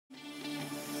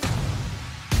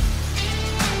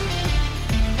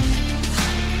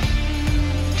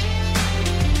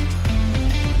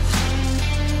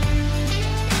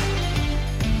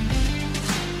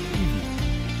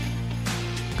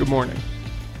morning.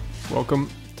 Welcome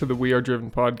to the We Are Driven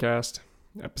podcast,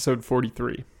 episode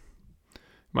 43.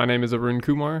 My name is Arun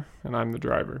Kumar, and I'm the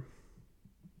driver.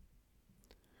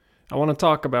 I want to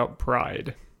talk about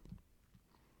pride.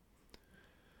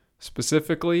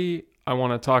 Specifically, I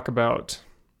want to talk about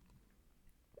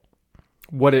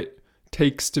what it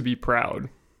takes to be proud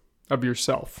of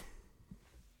yourself.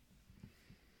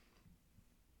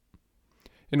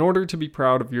 In order to be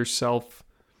proud of yourself,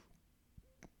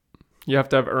 you have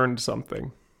to have earned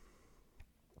something.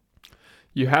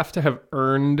 You have to have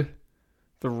earned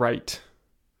the right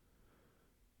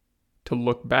to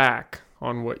look back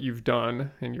on what you've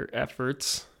done and your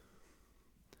efforts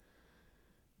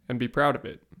and be proud of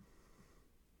it.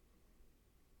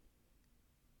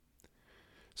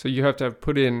 So you have to have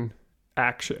put in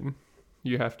action.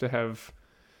 You have to have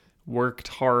worked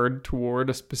hard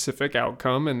toward a specific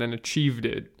outcome and then achieved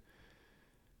it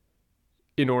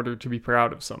in order to be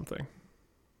proud of something.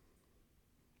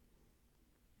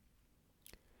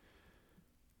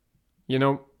 You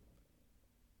know,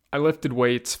 I lifted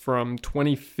weights from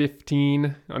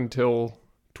 2015 until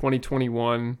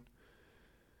 2021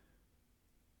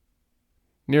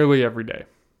 nearly every day.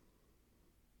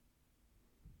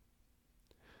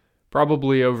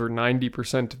 Probably over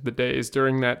 90% of the days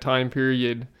during that time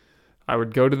period, I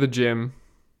would go to the gym,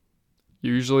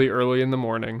 usually early in the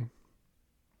morning,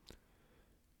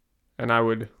 and I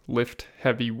would lift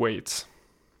heavy weights.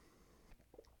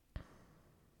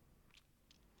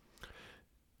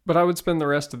 But I would spend the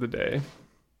rest of the day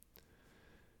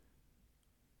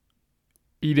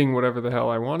eating whatever the hell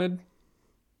I wanted,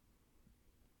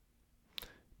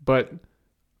 but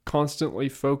constantly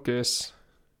focus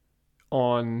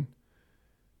on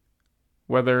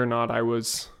whether or not I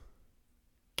was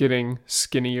getting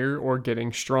skinnier or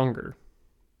getting stronger.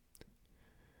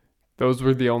 Those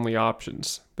were the only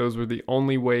options. Those were the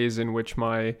only ways in which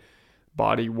my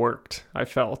body worked, I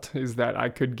felt, is that I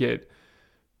could get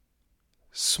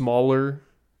smaller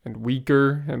and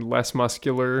weaker and less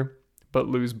muscular, but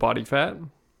lose body fat.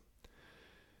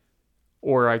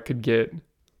 Or I could get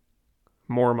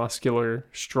more muscular,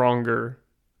 stronger,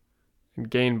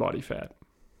 and gain body fat.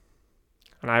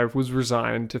 And I was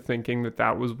resigned to thinking that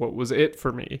that was what was it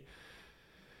for me.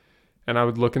 And I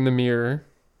would look in the mirror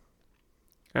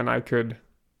and I could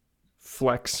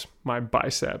flex my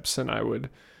biceps and I would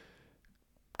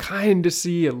kind of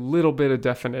see a little bit of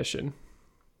definition.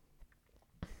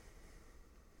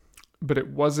 But it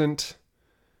wasn't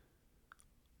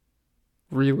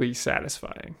really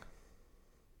satisfying.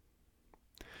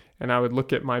 And I would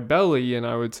look at my belly and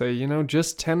I would say,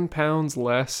 just 10 pounds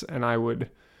less and I would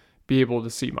be able to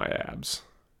see my abs.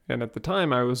 And at the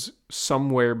time I was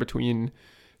somewhere between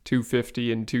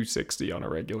 250 and 260 on a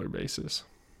regular basis.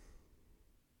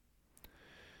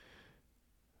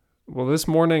 Well, this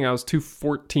morning I was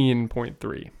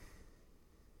 214.3.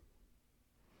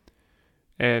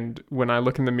 And when I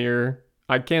look in the mirror,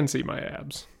 I can see my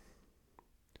abs.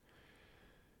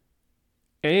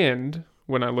 And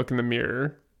when I look in the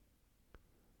mirror,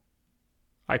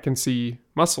 I can see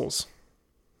muscles.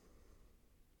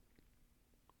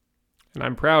 And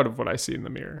I'm proud of what I see in the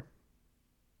mirror.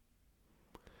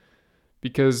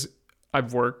 Because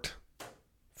I've worked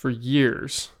for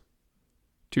years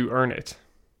to earn it.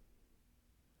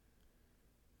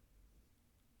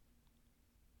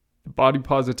 The body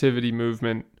positivity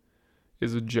movement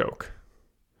is a joke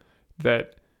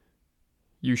that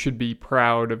you should be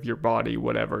proud of your body,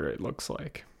 whatever it looks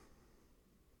like.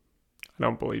 I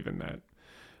don't believe in that.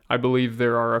 I believe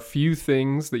there are a few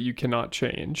things that you cannot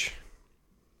change.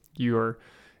 You're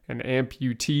an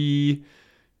amputee,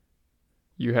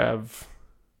 you have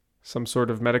some sort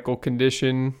of medical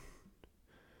condition,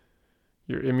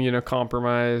 you're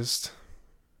immunocompromised.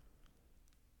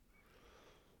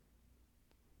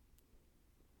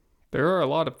 There are a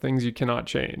lot of things you cannot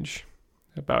change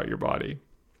about your body.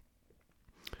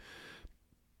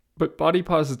 But body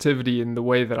positivity in the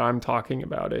way that I'm talking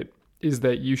about it is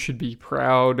that you should be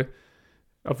proud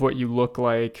of what you look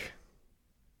like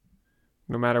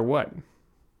no matter what.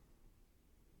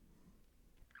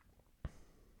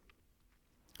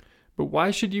 But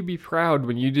why should you be proud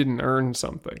when you didn't earn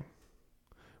something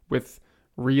with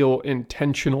real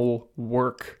intentional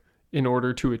work in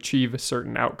order to achieve a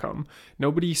certain outcome?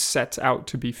 Nobody sets out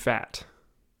to be fat.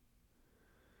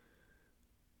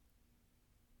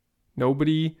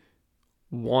 Nobody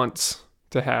wants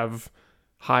to have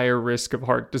higher risk of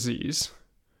heart disease,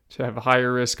 to have a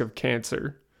higher risk of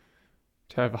cancer,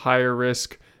 to have a higher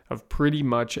risk of pretty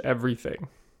much everything.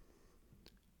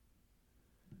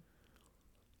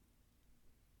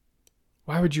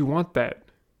 Why would you want that?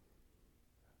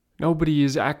 Nobody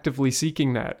is actively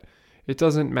seeking that. It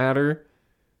doesn't matter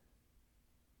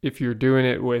if you're doing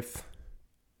it with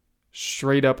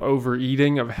straight up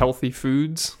overeating of healthy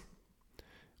foods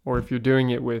or if you're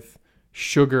doing it with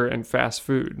sugar and fast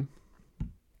food.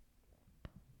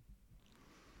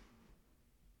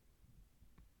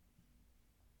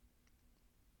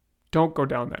 Don't go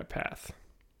down that path.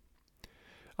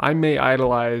 I may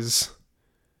idolize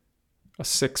a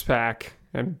six-pack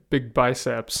and big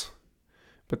biceps,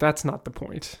 but that's not the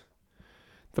point.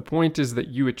 The point is that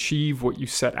you achieve what you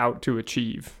set out to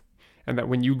achieve, and that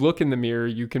when you look in the mirror,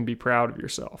 you can be proud of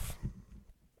yourself.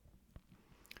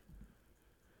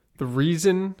 The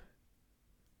reason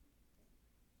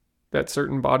that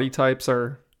certain body types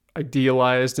are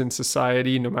idealized in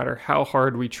society, no matter how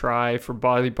hard we try for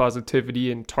body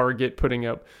positivity and Target putting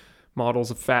up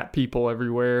models of fat people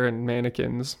everywhere and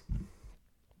mannequins,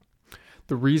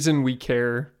 the reason we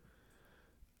care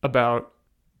about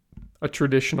a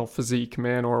traditional physique,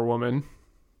 man or woman,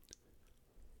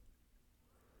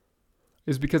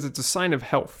 is because it's a sign of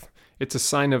health. It's a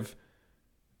sign of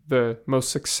the most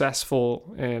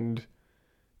successful and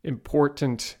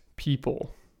important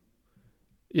people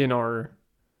in our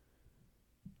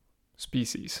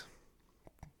species.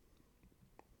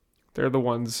 They're the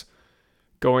ones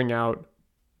going out,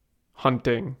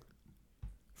 hunting,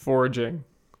 foraging,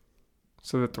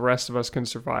 so that the rest of us can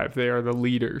survive. They are the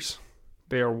leaders.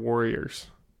 They are warriors.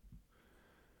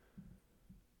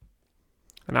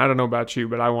 And I don't know about you,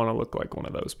 but I want to look like one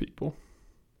of those people.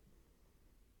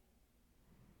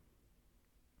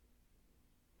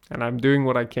 And I'm doing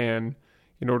what I can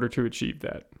in order to achieve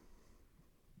that.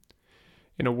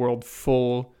 In a world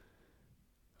full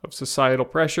of societal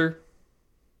pressure,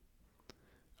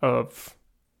 of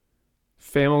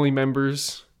family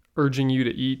members urging you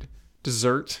to eat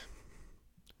dessert.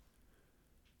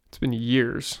 It's been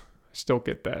years. I still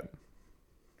get that.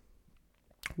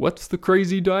 What's the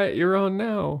crazy diet you're on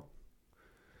now?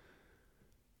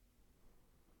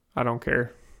 I don't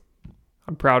care.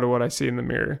 I'm proud of what I see in the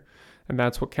mirror, and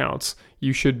that's what counts.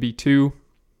 You should be too.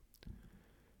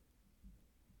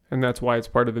 And that's why it's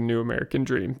part of the new American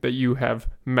dream, that you have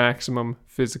maximum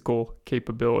physical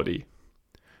capability,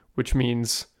 which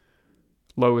means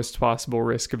lowest possible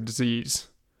risk of disease,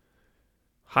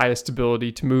 highest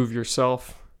ability to move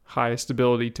yourself, highest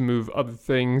ability to move other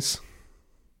things.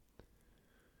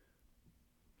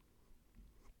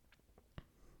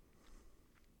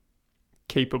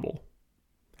 Capable,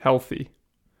 healthy,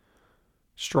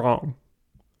 strong.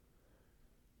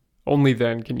 Only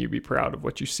then can you be proud of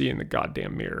what you see in the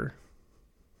goddamn mirror.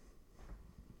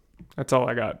 That's all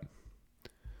I got.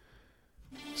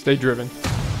 Stay driven.